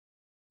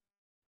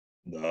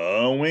The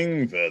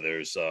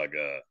Wingfeather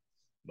Saga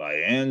by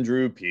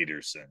Andrew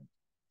Peterson.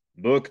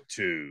 Book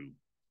 2.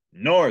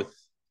 North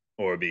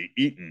or Be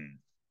Eaten.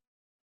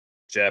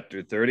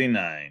 Chapter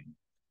 39.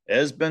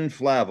 Esben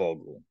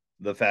Flavogle,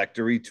 the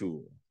Factory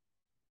Tool.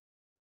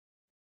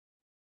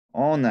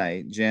 All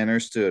night,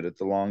 Janner stood at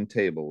the long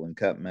table and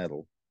cut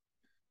metal.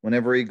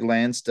 Whenever he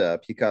glanced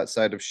up, he caught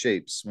sight of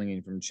shapes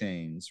swinging from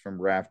chains,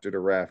 from rafter to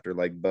rafter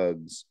like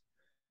bugs.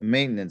 The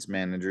maintenance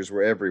managers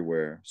were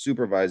everywhere,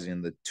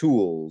 supervising the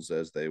tools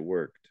as they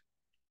worked.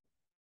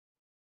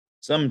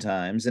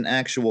 Sometimes an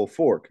actual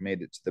fork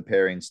made it to the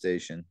paring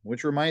station,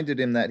 which reminded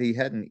him that he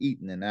hadn't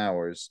eaten in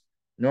hours,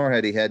 nor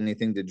had he had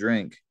anything to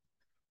drink.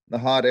 The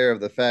hot air of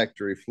the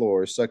factory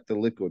floor sucked the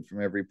liquid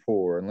from every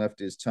pore and left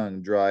his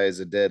tongue dry as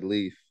a dead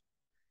leaf.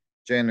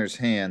 Janner's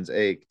hands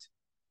ached.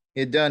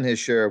 He had done his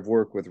share of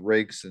work with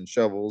rakes and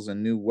shovels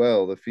and knew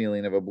well the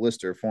feeling of a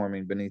blister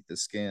forming beneath the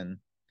skin.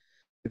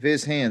 If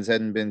his hands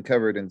hadn't been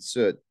covered in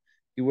soot,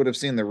 he would have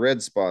seen the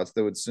red spots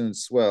that would soon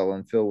swell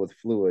and fill with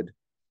fluid.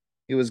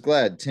 He was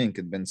glad Tink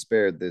had been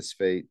spared this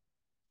fate.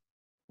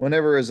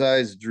 Whenever his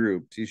eyes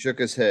drooped, he shook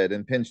his head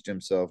and pinched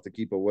himself to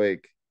keep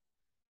awake.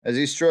 As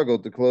he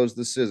struggled to close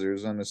the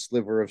scissors on a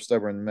sliver of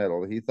stubborn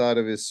metal, he thought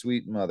of his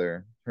sweet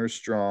mother, her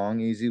strong,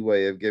 easy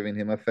way of giving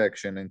him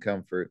affection and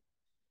comfort.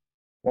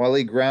 While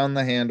he ground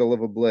the handle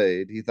of a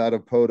blade, he thought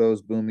of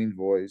Poto's booming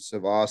voice,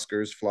 of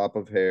Oscar's flop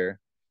of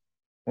hair.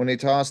 When he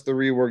tossed the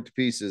reworked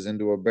pieces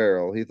into a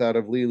barrel, he thought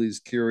of Lily's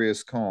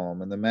curious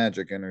calm and the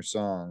magic in her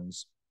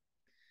songs.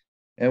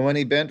 And when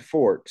he bent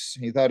forks,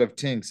 he thought of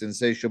Tink's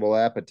insatiable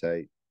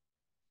appetite.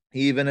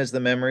 Even as the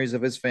memories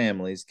of his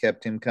families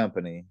kept him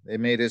company, they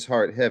made his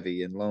heart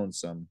heavy and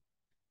lonesome.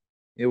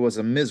 It was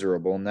a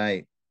miserable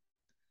night.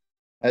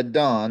 At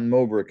dawn,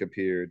 Mobrick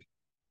appeared.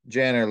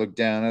 Janner looked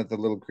down at the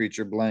little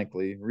creature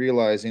blankly,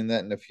 realizing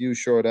that in a few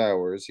short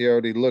hours he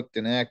already looked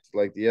and acted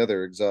like the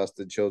other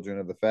exhausted children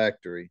of the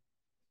factory.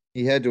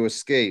 He had to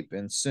escape,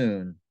 and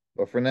soon,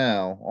 but for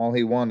now, all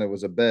he wanted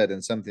was a bed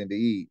and something to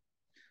eat.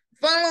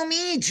 Follow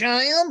me,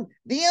 child.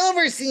 The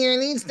overseer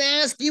needs to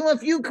ask you a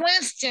few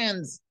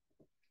questions.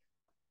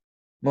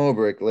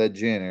 Mobrick led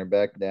Janner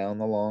back down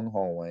the long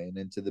hallway and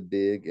into the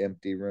big,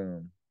 empty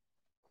room.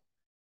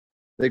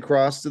 They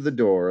crossed to the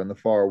door in the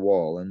far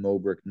wall, and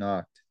Mobrick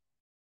knocked.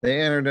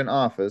 They entered an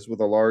office with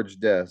a large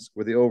desk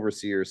where the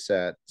overseer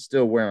sat,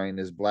 still wearing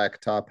his black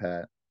top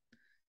hat.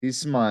 He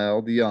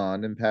smiled,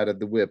 yawned, and patted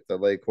the whip that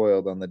lay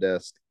coiled on the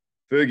desk.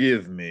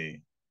 Forgive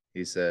me,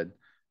 he said.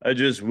 I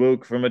just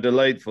woke from a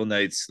delightful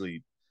night's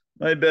sleep.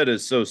 My bed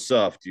is so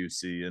soft, you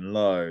see, and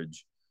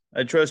large.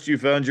 I trust you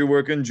found your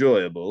work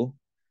enjoyable.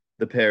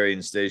 The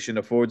paring station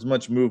affords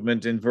much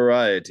movement and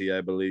variety,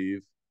 I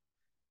believe.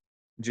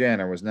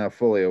 Janner was now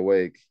fully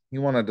awake. He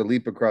wanted to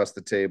leap across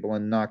the table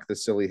and knock the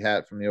silly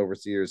hat from the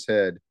overseer's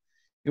head.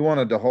 He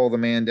wanted to haul the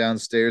man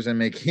downstairs and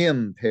make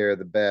him pare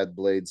the bad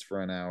blades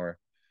for an hour.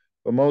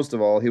 But most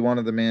of all, he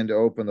wanted the man to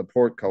open the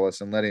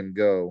portcullis and let him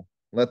go.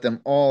 Let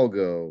them all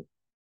go.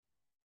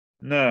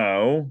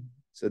 Now,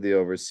 said the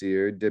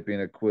overseer, dipping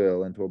a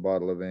quill into a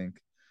bottle of ink,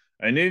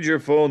 I need your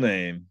full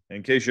name,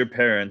 in case your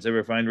parents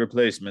ever find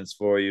replacements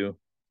for you.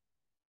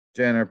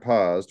 Janner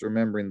paused,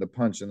 remembering the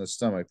punch in the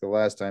stomach the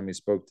last time he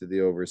spoke to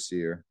the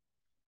overseer.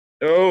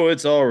 Oh,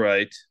 it's all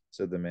right,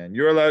 said the man.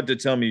 You're allowed to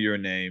tell me your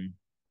name.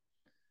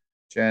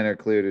 Janner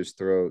cleared his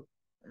throat.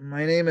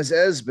 My name is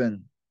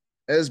Esben.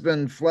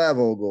 Esben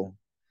Flavogle.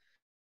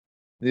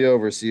 The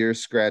overseer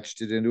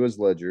scratched it into his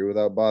ledger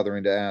without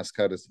bothering to ask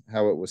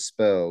how it was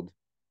spelled.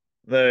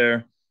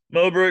 There.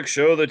 Mobrick,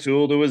 show the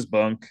tool to his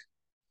bunk.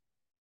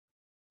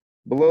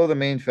 Below the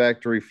main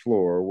factory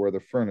floor, where the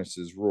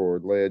furnaces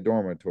roared, lay a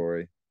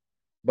dormitory.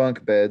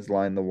 Bunk beds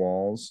lined the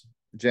walls.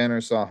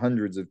 Janner saw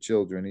hundreds of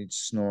children, each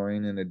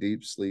snoring in a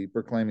deep sleep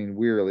or climbing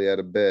wearily out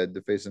of bed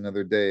to face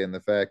another day in the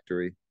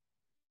factory.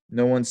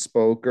 No one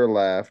spoke or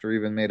laughed or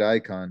even made eye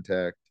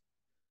contact.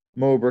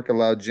 Mobrick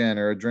allowed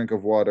Janner a drink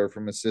of water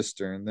from a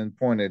cistern, then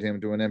pointed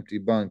him to an empty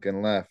bunk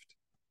and left.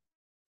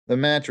 The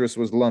mattress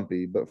was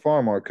lumpy, but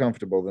far more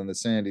comfortable than the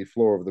sandy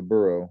floor of the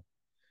burrow.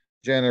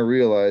 Janner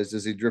realized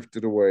as he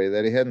drifted away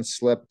that he hadn't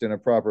slept in a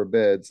proper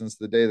bed since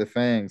the day the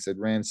Fangs had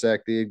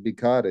ransacked the Igby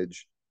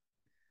cottage.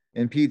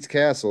 In Pete's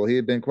castle, he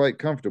had been quite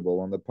comfortable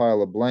on the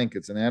pile of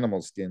blankets and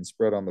animal skins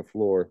spread on the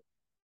floor,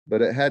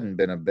 but it hadn't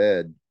been a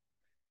bed.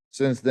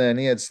 Since then,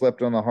 he had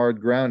slept on the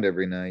hard ground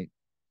every night.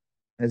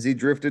 As he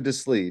drifted to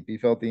sleep, he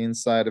felt the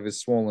inside of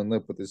his swollen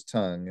lip with his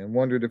tongue and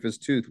wondered if his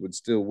tooth would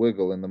still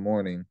wiggle in the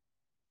morning.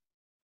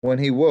 When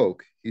he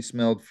woke, he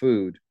smelled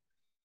food,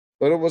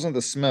 but it wasn't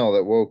the smell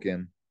that woke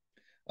him.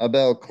 A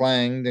bell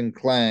clanged and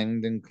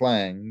clanged and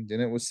clanged,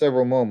 and it was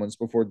several moments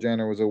before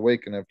Janner was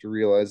awake enough to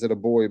realize that a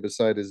boy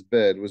beside his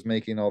bed was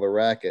making all the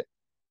racket.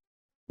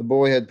 The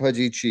boy had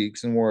pudgy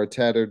cheeks and wore a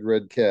tattered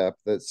red cap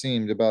that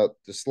seemed about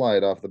to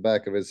slide off the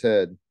back of his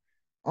head.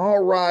 All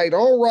right,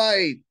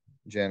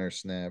 Janner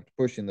snapped,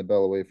 pushing the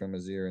bell away from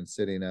his ear and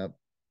sitting up.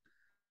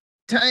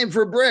 Time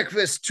for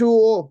breakfast,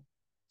 tool,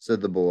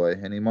 said the boy,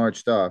 and he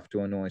marched off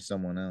to annoy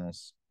someone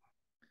else.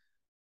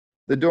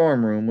 The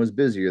dorm room was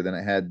busier than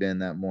it had been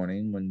that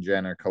morning when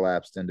Jenner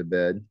collapsed into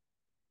bed.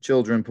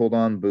 Children pulled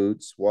on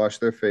boots,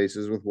 washed their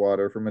faces with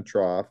water from a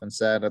trough, and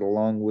sat at a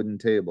long wooden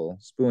table,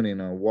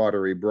 spooning a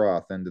watery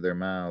broth into their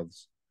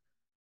mouths.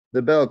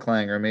 The bell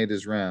clanger made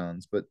his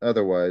rounds, but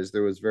otherwise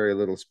there was very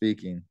little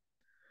speaking.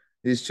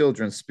 These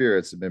children's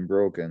spirits had been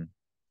broken.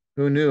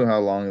 Who knew how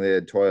long they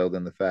had toiled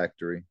in the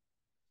factory?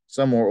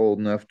 Some were old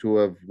enough to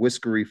have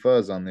whiskery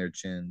fuzz on their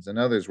chins, and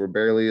others were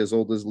barely as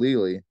old as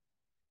Lely.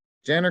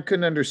 Janner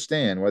couldn't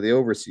understand why the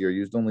overseer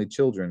used only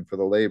children for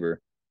the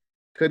labor.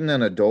 Couldn't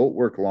an adult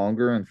work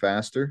longer and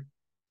faster?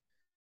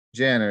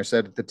 Janner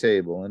sat at the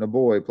table, and a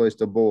boy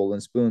placed a bowl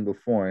and spoon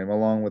before him,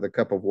 along with a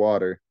cup of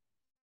water.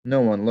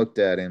 No one looked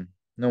at him.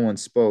 No one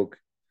spoke.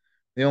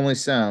 The only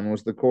sound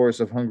was the chorus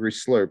of hungry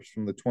slurps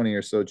from the 20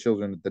 or so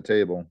children at the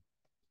table.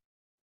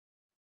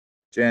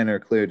 Janner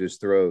cleared his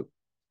throat.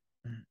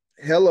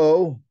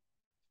 Hello.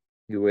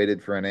 He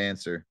waited for an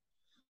answer.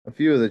 A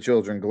few of the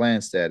children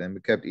glanced at him,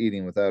 but kept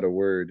eating without a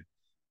word.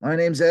 My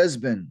name's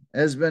Esben.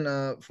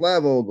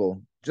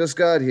 Flavogle. Just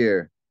got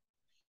here.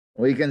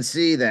 We can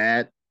see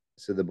that,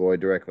 said the boy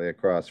directly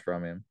across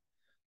from him.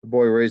 The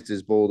boy raised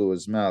his bowl to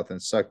his mouth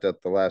and sucked up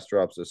the last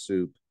drops of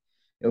soup.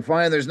 You'll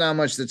find there's not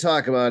much to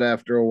talk about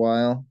after a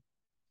while.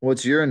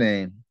 What's your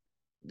name?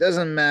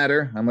 Doesn't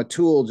matter. I'm a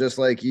tool just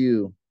like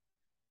you.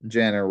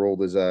 Janner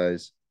rolled his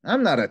eyes.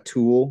 I'm not a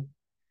tool.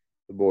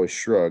 The boy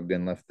shrugged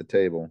and left the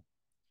table.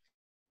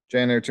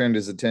 Janner turned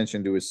his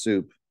attention to his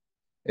soup.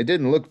 It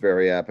didn't look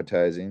very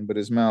appetizing, but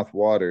his mouth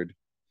watered.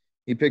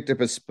 He picked up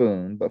a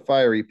spoon, but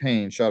fiery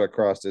pain shot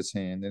across his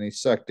hand, and he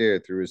sucked air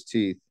through his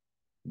teeth.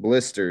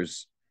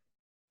 Blisters.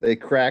 They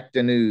cracked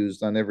and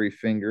oozed on every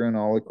finger and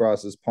all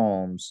across his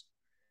palms.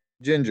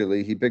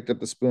 Gingerly, he picked up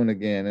the spoon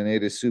again and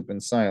ate his soup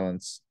in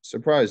silence,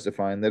 surprised to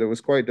find that it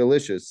was quite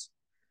delicious.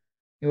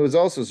 He was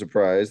also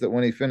surprised that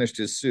when he finished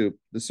his soup,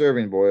 the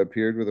serving boy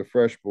appeared with a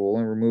fresh bowl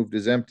and removed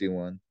his empty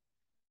one.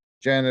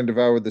 Janner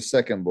devoured the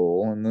second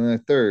bowl and then the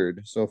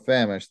third, so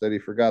famished that he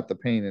forgot the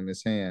pain in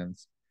his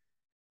hands.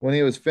 When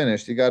he was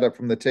finished, he got up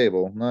from the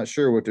table, not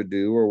sure what to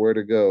do or where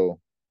to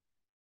go.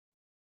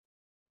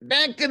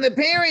 Back to the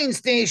pairing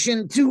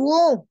station,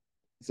 tool,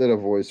 said a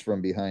voice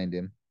from behind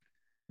him.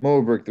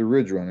 Mobrick, the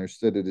ridge runner,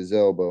 stood at his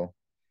elbow.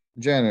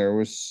 Janner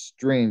was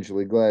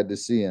strangely glad to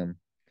see him.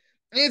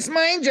 It's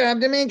my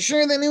job to make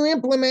sure the new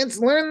implements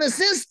learn the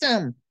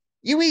system.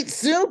 You eat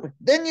soup,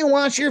 then you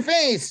wash your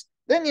face.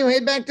 Then you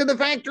head back to the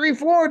factory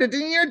floor to do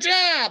your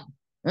job.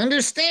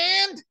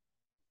 Understand?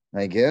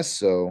 I guess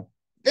so.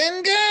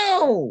 Then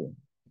go,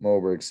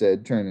 Mobrick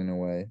said, turning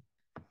away.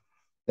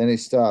 Then he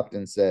stopped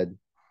and said,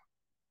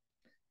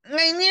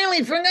 I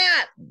nearly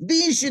forgot.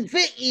 These should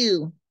fit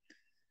you.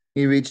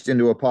 He reached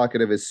into a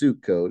pocket of his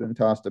suit coat and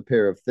tossed a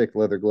pair of thick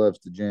leather gloves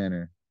to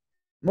Janner.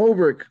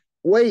 Mobrick,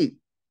 wait.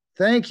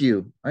 Thank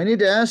you. I need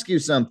to ask you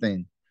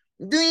something.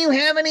 Do you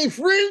have any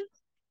fruit?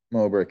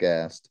 Mobrick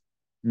asked.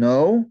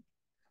 No.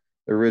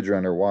 The ridge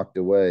runner walked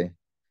away.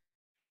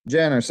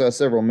 Janner saw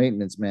several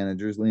maintenance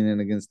managers leaning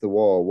against the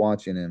wall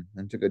watching him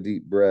and took a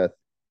deep breath.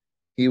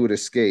 He would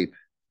escape.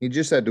 He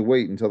just had to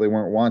wait until they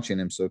weren't watching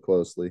him so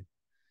closely.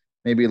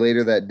 Maybe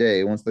later that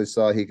day, once they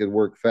saw he could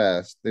work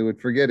fast, they would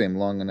forget him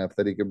long enough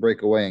that he could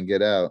break away and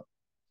get out.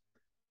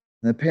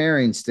 The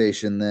pairing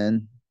station,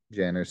 then,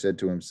 Janner said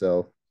to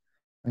himself.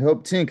 I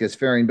hope Tink is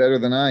faring better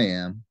than I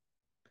am.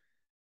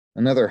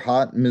 Another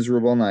hot,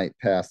 miserable night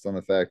passed on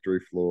the factory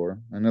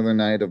floor. Another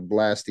night of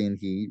blasting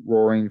heat,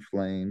 roaring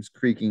flames,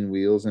 creaking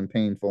wheels, and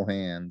painful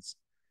hands.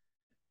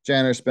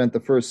 Janner spent the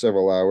first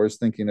several hours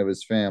thinking of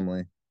his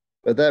family,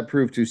 but that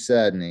proved too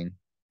saddening.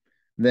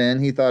 Then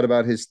he thought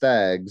about his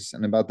thags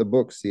and about the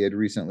books he had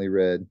recently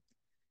read.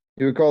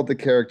 He recalled the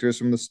characters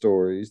from the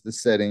stories, the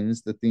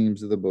settings, the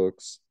themes of the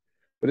books,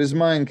 but his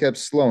mind kept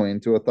slowing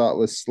to a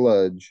thoughtless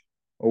sludge,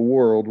 a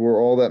world where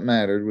all that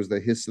mattered was the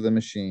hiss of the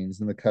machines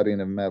and the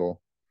cutting of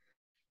metal.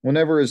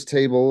 Whenever his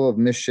table of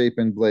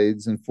misshapen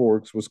blades and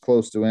forks was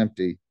close to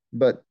empty,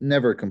 but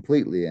never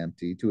completely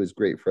empty, to his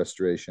great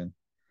frustration,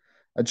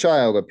 a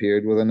child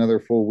appeared with another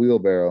full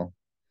wheelbarrow.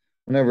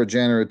 Whenever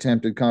Janner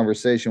attempted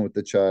conversation with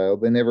the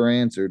child, they never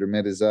answered or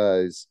met his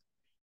eyes.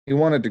 He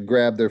wanted to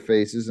grab their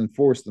faces and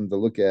force them to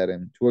look at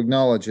him, to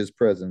acknowledge his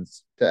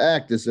presence, to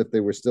act as if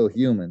they were still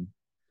human.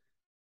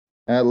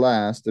 At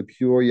last, a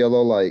pure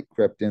yellow light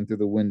crept in through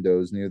the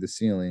windows near the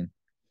ceiling.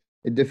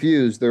 It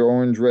diffused their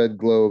orange-red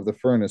glow of the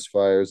furnace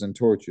fires and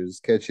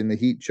torches, catching the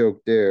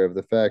heat-choked air of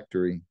the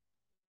factory.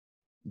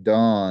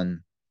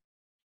 Dawn.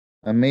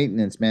 A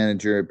maintenance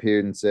manager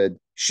appeared and said,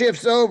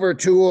 Shift's over,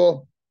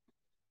 tool.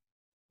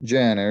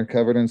 Janner,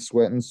 covered in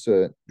sweat and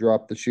soot,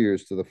 dropped the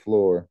shears to the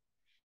floor.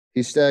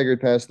 He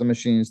staggered past the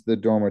machines to the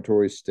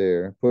dormitory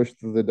stair, pushed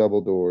through the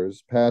double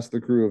doors, past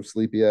the crew of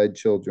sleepy-eyed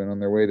children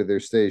on their way to their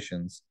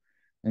stations,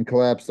 and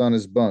collapsed on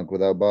his bunk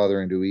without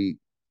bothering to eat.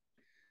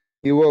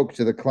 He woke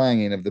to the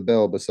clanging of the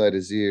bell beside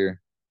his ear.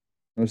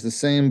 It was the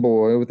same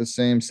boy with the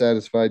same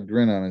satisfied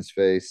grin on his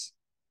face.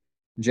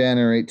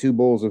 Janner ate 2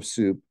 bowls of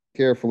soup,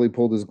 carefully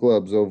pulled his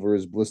gloves over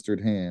his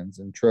blistered hands,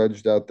 and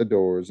trudged out the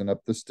doors and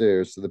up the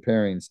stairs to the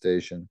pairing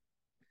station.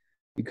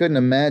 He couldn't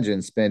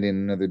imagine spending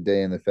another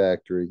day in the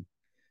factory.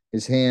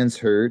 His hands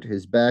hurt,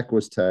 his back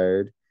was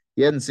tired.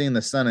 He hadn't seen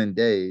the sun in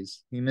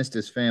days. He missed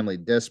his family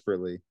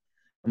desperately.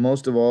 And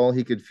most of all,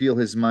 he could feel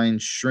his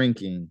mind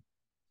shrinking.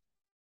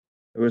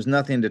 There was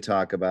nothing to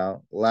talk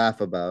about,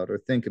 laugh about, or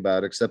think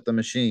about except the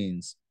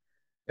machines.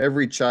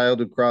 Every child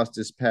who crossed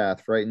his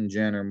path frightened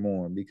Janner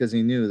more because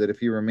he knew that if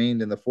he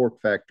remained in the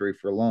fork factory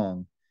for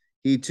long,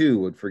 he too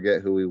would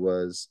forget who he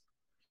was.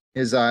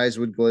 His eyes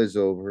would glaze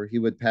over. He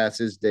would pass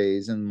his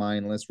days in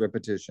mindless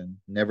repetition,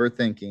 never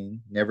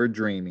thinking, never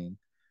dreaming,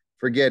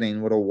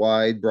 forgetting what a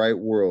wide, bright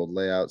world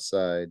lay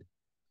outside.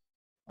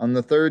 On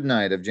the third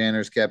night of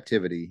Janner's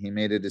captivity, he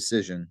made a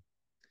decision.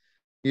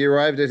 He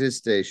arrived at his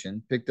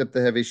station, picked up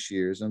the heavy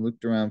shears, and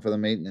looked around for the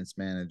maintenance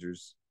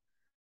managers.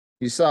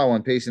 He saw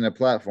one pacing a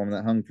platform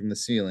that hung from the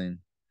ceiling.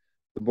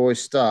 The boy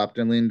stopped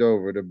and leaned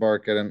over to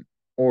bark at an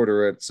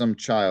order at some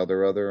child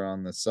or other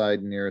on the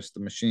side nearest the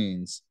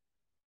machines.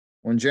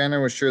 When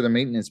Janner was sure the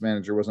maintenance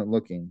manager wasn't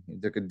looking, he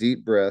took a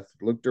deep breath,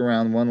 looked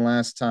around one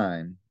last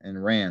time,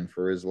 and ran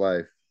for his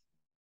life.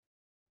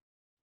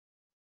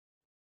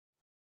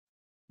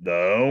 The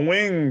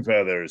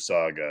Wingfeather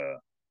Saga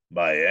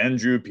by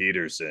Andrew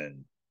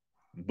Peterson.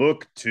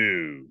 Book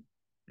 2.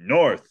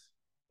 North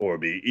or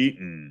Be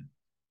Eaten.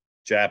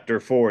 Chapter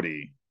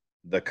 40.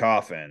 The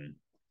Coffin.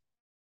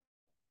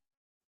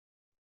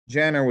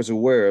 Janner was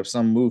aware of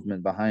some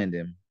movement behind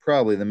him,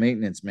 probably the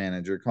maintenance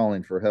manager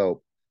calling for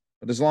help.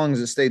 But as long as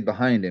it stayed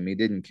behind him, he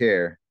didn't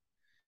care.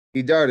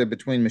 He darted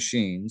between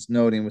machines,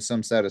 noting with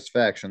some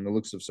satisfaction the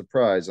looks of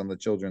surprise on the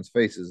children's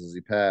faces as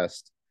he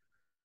passed.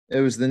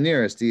 It was the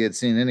nearest he had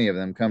seen any of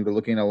them come to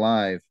looking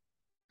alive.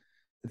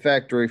 The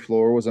factory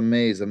floor was a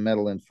maze of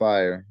metal and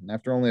fire, and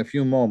after only a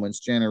few moments,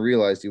 Janner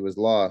realized he was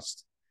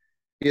lost.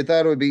 He had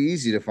thought it would be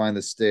easy to find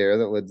the stair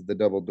that led to the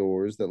double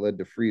doors that led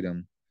to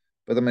freedom,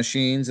 but the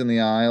machines and the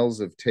aisles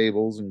of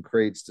tables and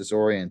crates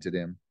disoriented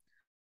him.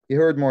 He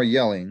heard more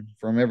yelling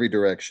from every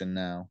direction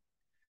now.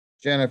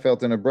 Janner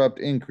felt an abrupt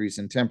increase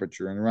in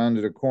temperature and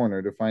rounded a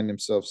corner to find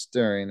himself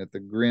staring at the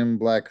grim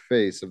black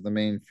face of the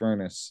main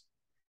furnace.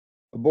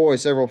 A boy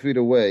several feet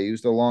away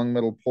used a long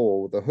metal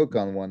pole with a hook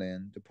on one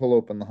end to pull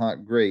open the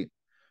hot grate,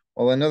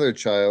 while another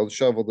child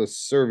shoveled a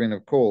serving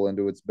of coal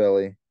into its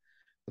belly.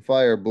 The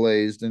fire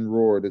blazed and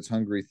roared its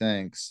hungry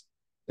thanks.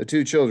 The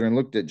two children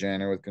looked at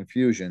Janner with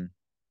confusion,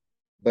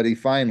 but he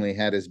finally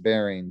had his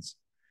bearings.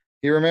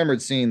 He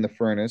remembered seeing the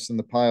furnace and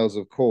the piles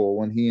of coal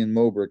when he and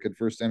Mobrick had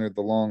first entered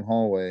the long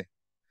hallway.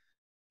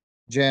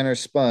 Janner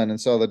spun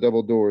and saw the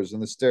double doors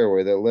and the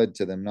stairway that led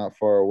to them not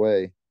far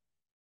away.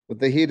 With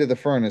the heat of the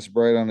furnace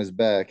bright on his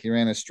back, he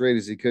ran as straight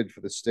as he could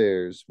for the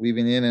stairs,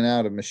 weaving in and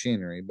out of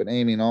machinery, but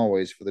aiming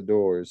always for the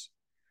doors.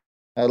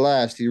 At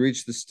last, he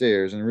reached the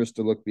stairs and risked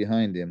a look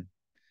behind him.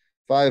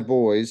 5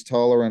 boys,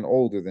 taller and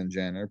older than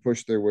Janner,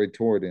 pushed their way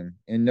toward him,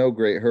 in no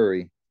great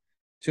hurry.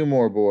 2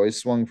 more boys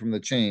swung from the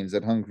chains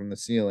that hung from the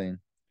ceiling.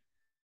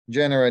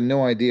 Janner had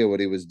no idea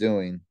what he was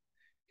doing.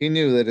 He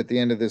knew that at the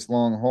end of this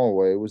long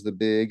hallway was the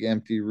big,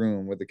 empty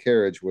room where the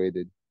carriage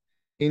waited.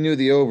 He knew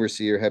the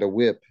overseer had a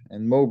whip,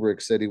 and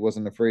Mobrick said he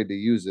wasn't afraid to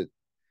use it.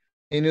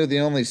 He knew the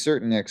only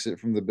certain exit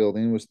from the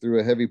building was through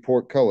a heavy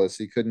portcullis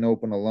he couldn't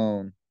open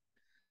alone.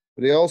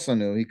 But he also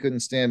knew he couldn't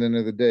stand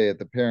another day at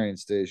the pairing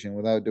station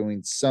without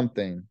doing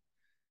something.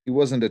 He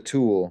wasn't a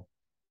tool.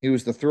 He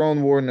was the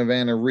throne warden of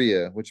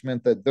Anaria, which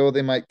meant that though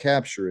they might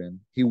capture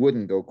him, he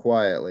wouldn't go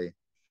quietly.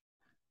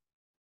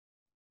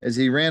 As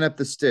he ran up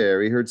the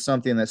stair, he heard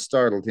something that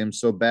startled him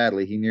so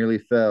badly he nearly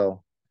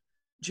fell.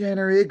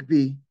 Janner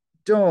Igby,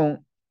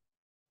 don't.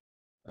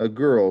 A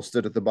girl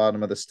stood at the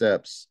bottom of the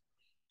steps.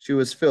 She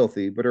was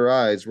filthy, but her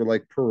eyes were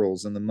like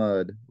pearls in the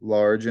mud,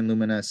 large and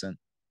luminescent.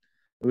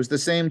 It was the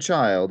same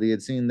child he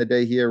had seen the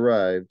day he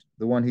arrived,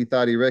 the one he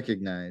thought he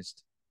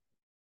recognized.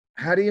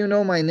 How do you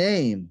know my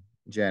name?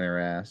 Janner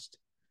asked.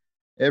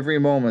 Every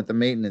moment the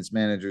maintenance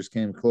managers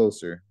came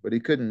closer, but he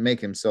couldn't make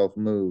himself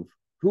move.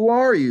 Who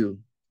are you?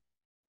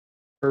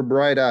 Her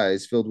bright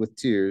eyes filled with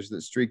tears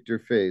that streaked her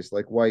face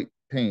like white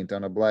paint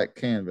on a black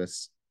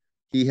canvas.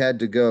 He had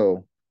to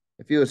go.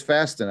 If he was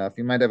fast enough,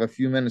 he might have a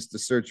few minutes to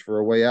search for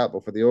a way out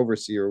before the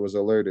overseer was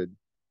alerted.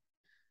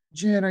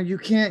 Janner, you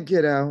can't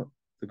get out,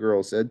 the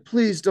girl said.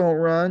 Please don't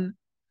run.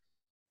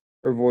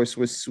 Her voice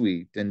was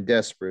sweet and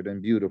desperate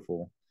and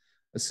beautiful,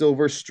 a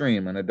silver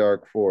stream in a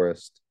dark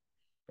forest.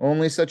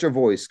 Only such a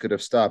voice could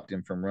have stopped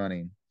him from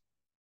running.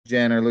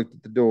 Janner looked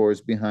at the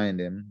doors behind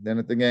him, then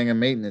at the gang of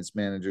maintenance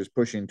managers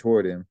pushing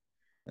toward him,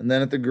 and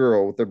then at the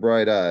girl with the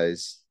bright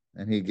eyes,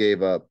 and he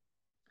gave up.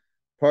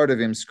 Part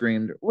of him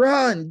screamed,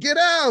 Run! Get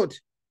out!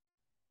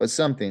 But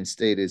something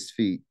stayed his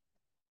feet.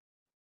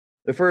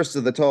 The first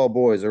of the tall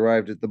boys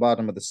arrived at the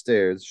bottom of the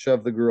stairs,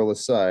 shoved the girl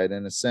aside,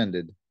 and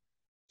ascended.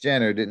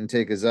 Janner didn't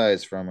take his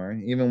eyes from her,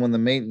 even when the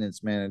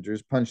maintenance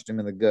managers punched him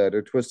in the gut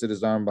or twisted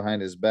his arm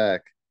behind his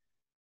back.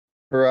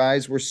 Her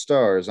eyes were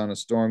stars on a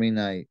stormy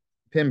night,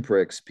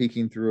 pinpricks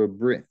peeking through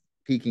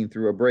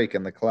a break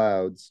in the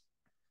clouds.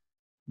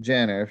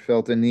 Janner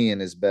felt a knee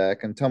in his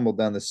back and tumbled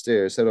down the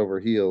stairs head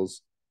over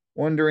heels.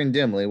 wondering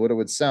dimly what it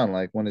would sound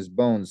like when his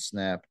bones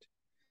snapped.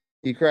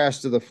 He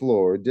crashed to the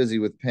floor, dizzy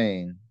with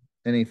pain.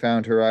 Then he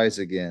found her eyes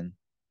again.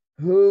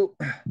 Who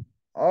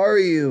are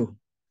you?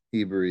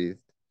 He breathed.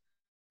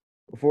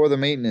 Before the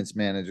maintenance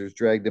managers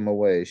dragged him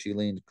away, she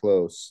leaned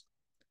close.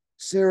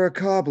 Sarah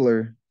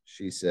Cobbler,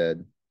 she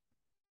said.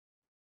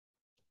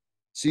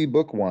 See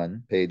Book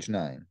 1, page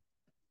 9.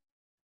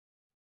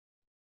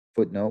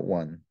 Footnote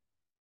 1.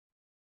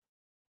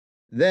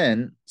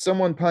 Then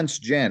someone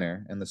punched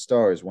Janner, and the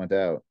stars went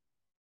out.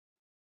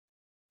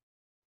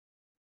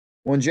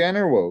 When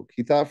Janner woke,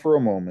 he thought for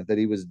a moment that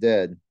he was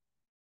dead.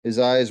 His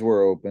eyes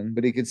were open,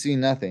 but he could see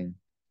nothing.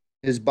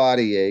 His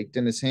body ached,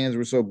 and his hands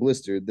were so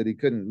blistered that he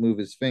couldn't move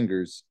his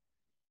fingers.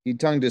 He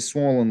tongued his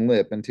swollen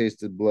lip and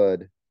tasted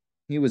blood.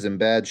 He was in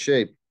bad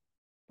shape.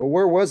 But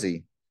where was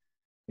he?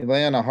 He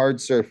lay on a hard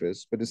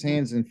surface, but his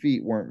hands and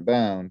feet weren't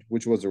bound,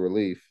 which was a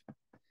relief.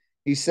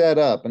 He sat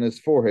up, and his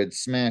forehead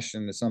smashed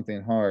into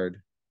something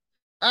hard.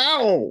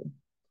 Ow!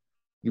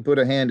 He put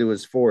a hand to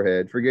his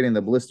forehead, forgetting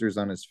the blisters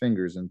on his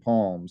fingers and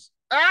palms.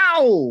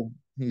 Ow!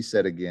 He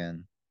said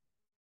again.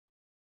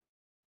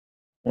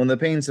 When the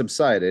pain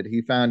subsided,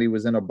 he found he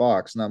was in a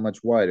box not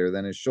much wider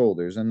than his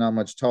shoulders and not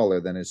much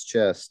taller than his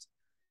chest.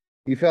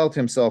 He felt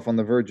himself on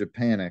the verge of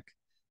panic.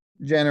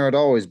 Janner had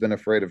always been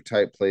afraid of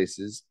tight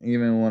places,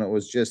 even when it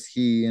was just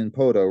he and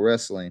Poto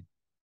wrestling.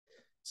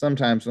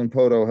 Sometimes when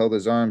Poto held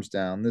his arms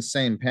down, this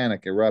same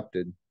panic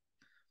erupted.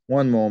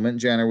 One moment,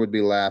 Janner would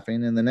be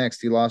laughing, and the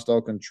next he lost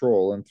all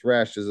control and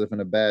thrashed as if in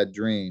a bad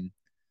dream.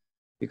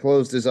 He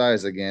closed his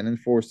eyes again and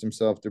forced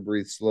himself to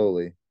breathe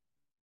slowly.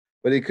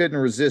 But he couldn't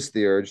resist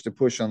the urge to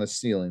push on the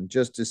ceiling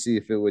just to see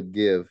if it would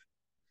give.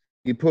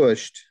 He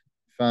pushed,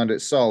 found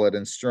it solid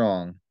and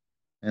strong,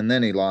 and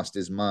then he lost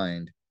his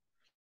mind.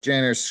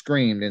 Janner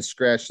screamed and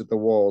scratched at the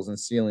walls and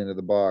ceiling of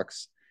the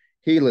box,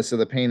 heedless of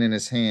the pain in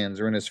his hands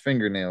or in his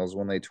fingernails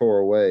when they tore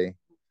away.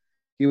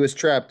 He was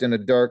trapped in a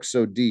dark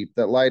so deep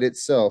that light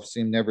itself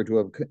seemed never to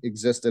have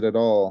existed at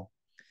all.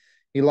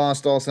 He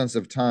lost all sense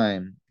of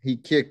time. He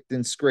kicked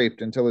and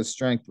scraped until his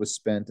strength was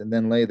spent and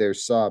then lay there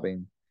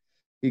sobbing.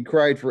 He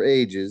cried for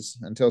ages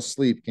until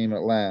sleep came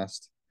at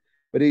last.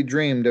 But he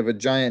dreamed of a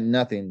giant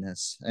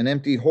nothingness, an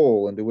empty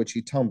hole into which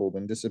he tumbled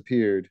and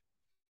disappeared.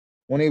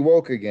 When he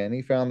woke again,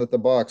 he found that the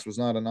box was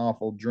not an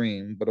awful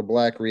dream, but a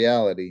black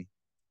reality.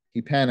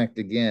 He panicked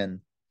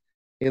again.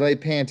 He lay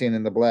panting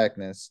in the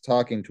blackness,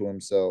 talking to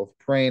himself,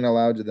 praying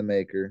aloud to the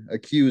Maker,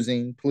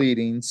 accusing,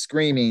 pleading,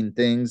 screaming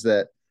things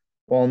that,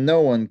 while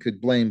no one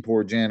could blame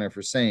poor Janner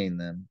for saying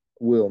them,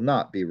 will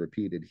not be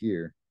repeated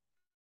here.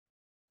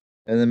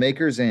 And the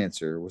Maker's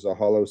answer was a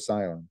hollow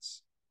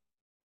silence.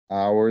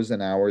 Hours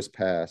and hours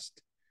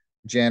passed.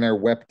 Janner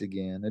wept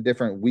again, a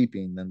different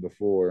weeping than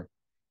before.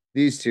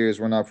 These tears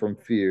were not from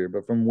fear,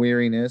 but from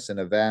weariness and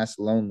a vast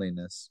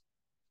loneliness.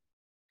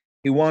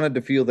 He wanted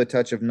to feel the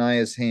touch of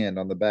Naya's hand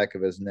on the back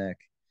of his neck.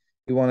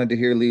 He wanted to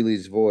hear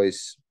Lily's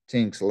voice,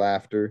 Tink's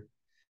laughter.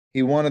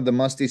 He wanted the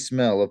musty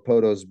smell of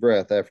Poto's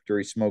breath after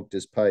he smoked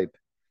his pipe.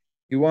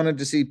 He wanted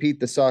to see Pete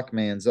the sock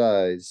man's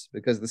eyes,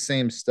 because the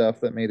same stuff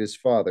that made his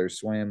father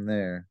swam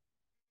there.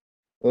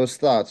 Those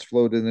thoughts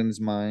floated in his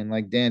mind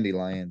like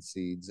dandelion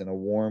seeds in a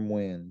warm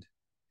wind.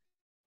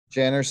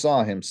 Janner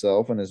saw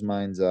himself in his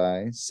mind's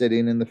eye,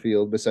 sitting in the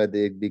field beside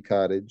the Igby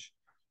cottage.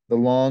 The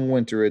long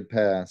winter had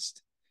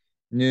passed.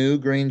 New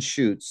green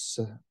shoots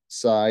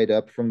sighed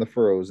up from the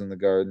furrows in the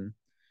garden.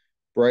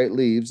 Bright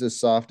leaves as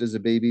soft as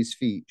a baby's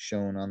feet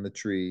shone on the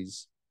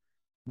trees.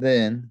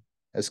 Then,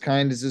 as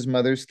kind as his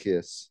mother's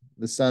kiss,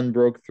 the sun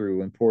broke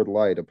through and poured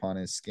light upon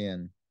his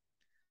skin.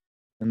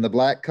 In the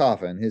black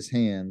coffin, his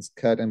hands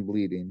cut and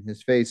bleeding,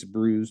 his face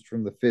bruised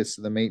from the fists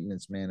of the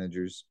maintenance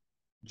managers,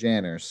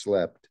 Janner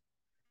slept.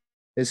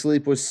 His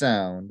sleep was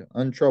sound,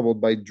 untroubled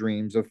by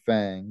dreams of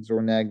fangs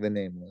or Nag the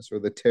Nameless or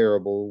the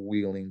terrible,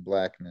 wheeling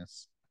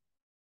blackness.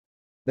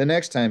 The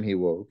next time he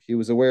woke, he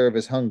was aware of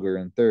his hunger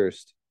and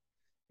thirst.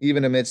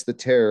 Even amidst the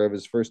terror of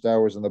his first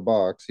hours in the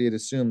box, he had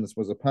assumed this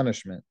was a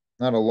punishment,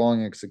 not a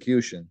long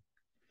execution.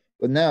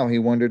 But now he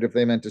wondered if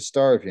they meant to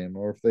starve him,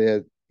 or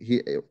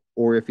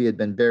if he had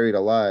been buried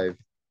alive.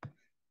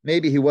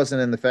 Maybe he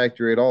wasn't in the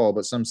factory at all,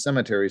 but some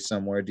cemetery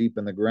somewhere deep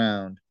in the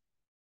ground.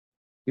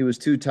 He was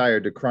too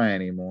tired to cry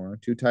anymore,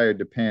 too tired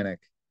to panic.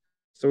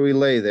 So he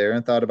lay there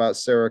and thought about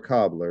Sarah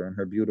Cobbler and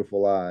her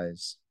beautiful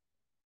eyes.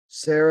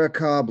 Sarah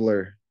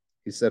Cobbler,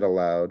 he said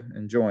aloud,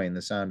 enjoying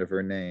the sound of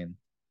her name.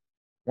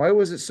 Why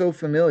was it so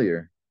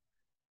familiar?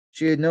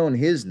 She had known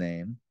his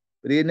name,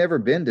 but he had never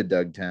been to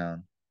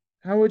Dugtown.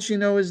 How would she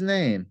know his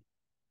name?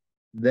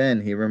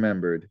 Then he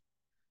remembered.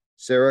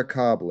 Sarah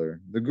Cobbler,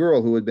 the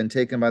girl who had been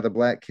taken by the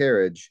black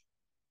carriage.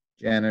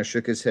 Janner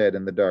shook his head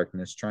in the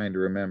darkness, trying to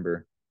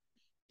remember.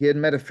 He had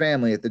met a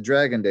family at the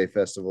Dragon Day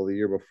Festival the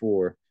year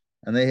before,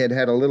 and they had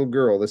had a little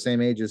girl the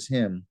same age as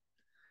him.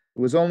 It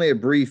was only a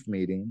brief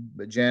meeting,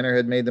 but Janner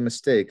had made the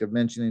mistake of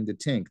mentioning to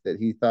Tink that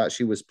he thought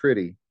she was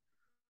pretty.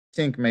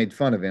 Tink made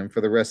fun of him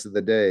for the rest of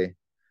the day.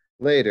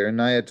 Later,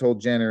 Naya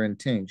told Janner and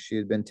Tink she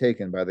had been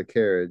taken by the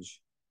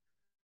carriage.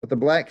 But the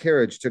black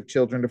carriage took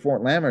children to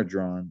Fort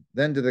Lammerdron,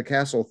 then to the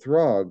Castle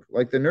Throg,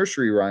 like the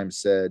nursery rhyme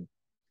said.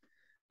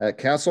 At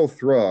Castle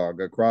Throg,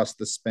 across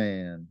the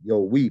span,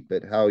 you'll weep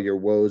at how your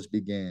woes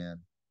began,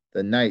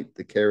 the night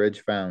the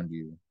carriage found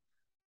you.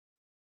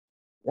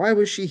 Why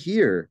was she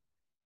here?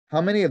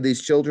 How many of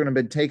these children had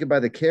been taken by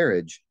the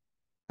carriage?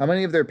 How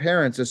many of their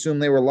parents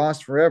assumed they were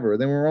lost forever?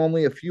 They were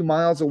only a few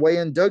miles away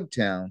in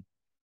Dugtown.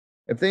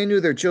 If they knew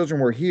their children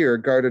were here,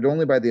 guarded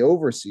only by the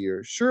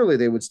overseer, surely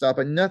they would stop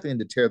at nothing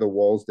to tear the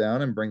walls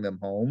down and bring them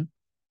home.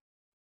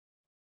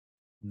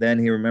 Then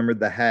he remembered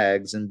the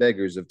hags and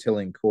beggars of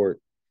Tilling Court.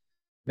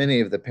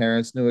 Many of the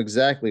parents knew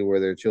exactly where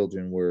their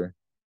children were,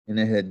 and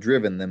it had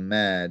driven them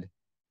mad.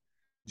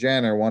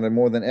 Janner wanted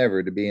more than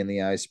ever to be in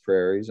the ice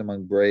prairies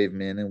among brave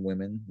men and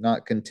women,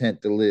 not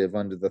content to live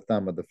under the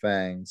thumb of the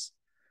Fangs.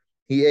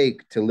 He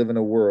ached to live in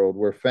a world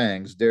where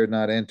Fangs dared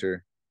not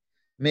enter.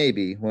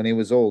 Maybe, when he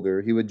was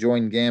older, he would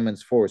join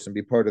Gammon's force and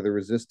be part of the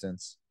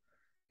resistance.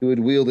 He would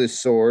wield his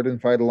sword and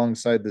fight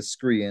alongside the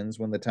Skreans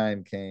when the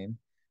time came.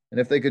 And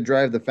if they could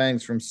drive the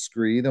Fangs from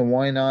Skree, then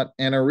why not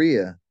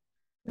Anaria?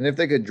 And if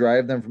they could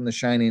drive them from the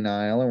Shining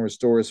Isle and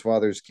restore his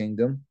father's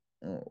kingdom,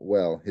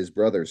 well, his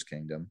brother's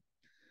kingdom,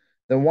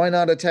 then why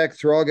not attack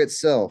Throg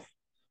itself?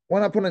 Why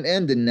not put an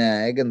end to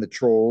Nag and the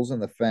trolls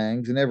and the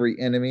Fangs and every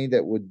enemy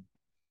that would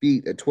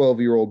beat a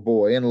 12-year-old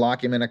boy and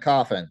lock him in a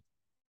coffin?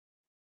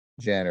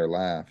 Janner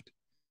laughed.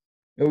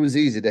 It was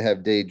easy to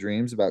have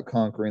daydreams about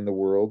conquering the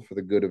world for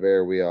the good of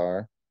Ere We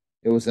Are.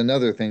 It was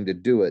another thing to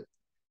do it.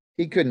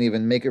 He couldn't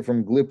even make it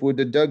from Glipwood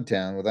to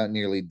Dugtown without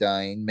nearly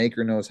dying,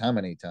 maker knows how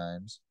many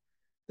times.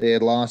 They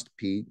had lost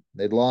Pete,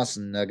 they'd lost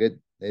Nugget,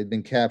 they had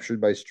been captured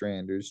by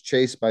Stranders,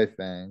 chased by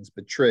Fangs,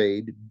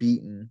 betrayed,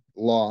 beaten,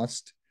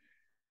 lost,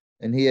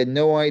 and he had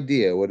no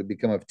idea what had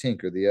become of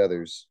Tinker the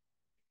others.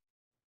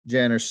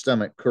 Janner's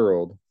stomach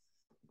curled.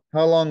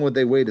 How long would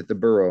they wait at the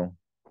burrow?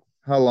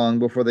 How long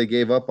before they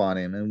gave up on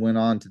him and went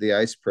on to the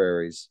ice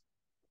prairies?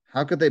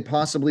 How could they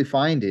possibly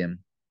find him?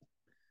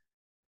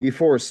 He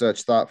forced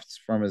such thoughts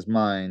from his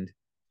mind.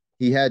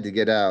 He had to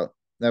get out.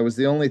 That was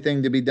the only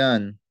thing to be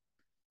done.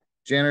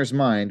 Janner's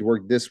mind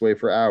worked this way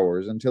for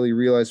hours until he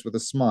realized with a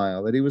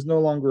smile that he was no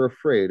longer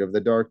afraid of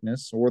the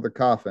darkness or the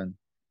coffin.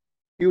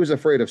 He was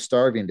afraid of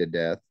starving to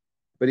death,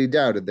 but he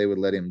doubted they would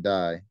let him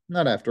die,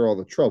 not after all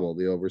the trouble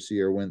the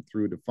overseer went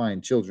through to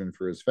find children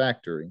for his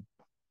factory.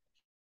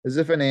 As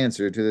if in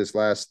answer to this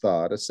last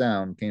thought, a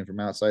sound came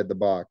from outside the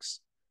box.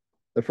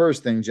 The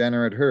first thing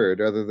Janner had heard,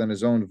 other than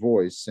his own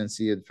voice, since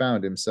he had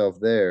found himself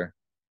there.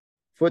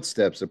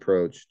 Footsteps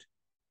approached.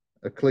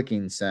 A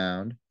clicking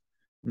sound.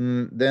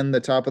 Then the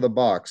top of the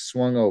box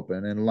swung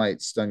open and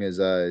light stung his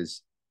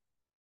eyes.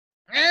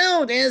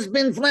 Out,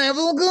 Esben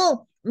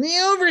Flavogle!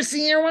 The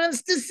overseer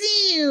wants to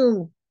see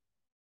you!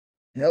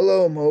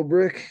 Hello,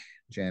 Mobrick,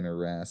 Janner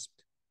rasped.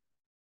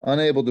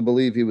 Unable to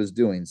believe he was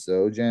doing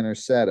so, Janner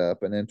sat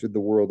up and entered the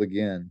world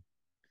again.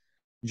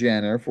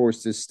 Janner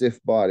forced his stiff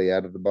body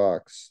out of the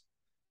box.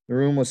 The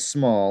room was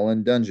small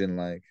and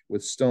dungeon-like,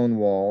 with stone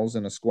walls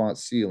and a squat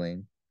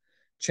ceiling.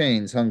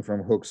 Chains hung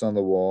from hooks on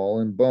the wall,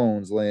 and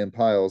bones lay in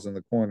piles in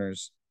the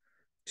corners.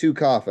 2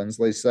 coffins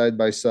lay side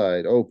by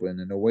side, open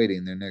and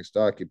awaiting their next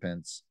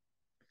occupants.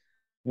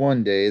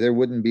 One day there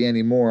wouldn't be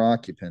any more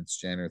occupants,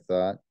 Janner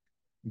thought.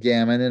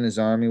 Gammon and his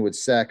army would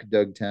sack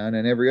Dugtown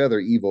and every other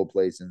evil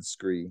place in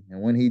Skree,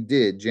 and when he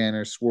did,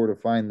 Janner swore to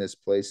find this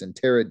place and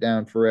tear it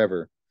down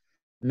forever.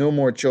 No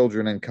more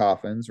children in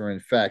coffins or in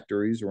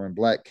factories or in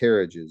black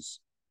carriages.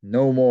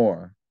 No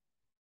more.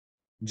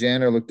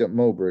 Janner looked at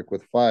Mobrick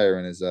with fire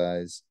in his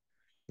eyes.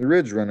 The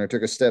Ridge Runner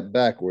took a step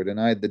backward and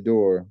eyed the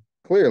door,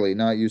 clearly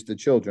not used to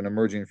children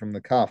emerging from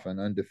the coffin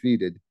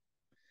undefeated.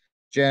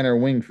 Janner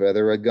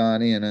Wingfeather had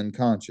gone in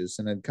unconscious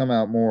and had come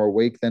out more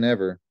awake than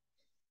ever.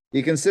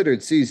 He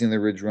considered seizing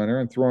the Ridge Runner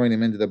and throwing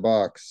him into the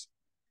box.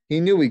 He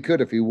knew he could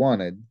if he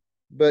wanted,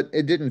 but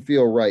it didn't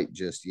feel right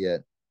just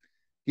yet.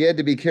 He had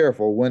to be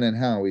careful when and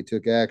how he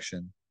took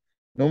action.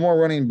 No more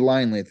running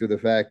blindly through the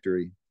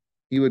factory.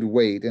 He would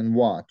wait and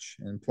watch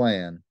and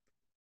plan.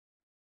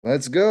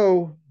 Let's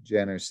go,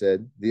 Janner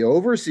said. The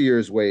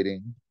overseer's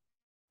waiting.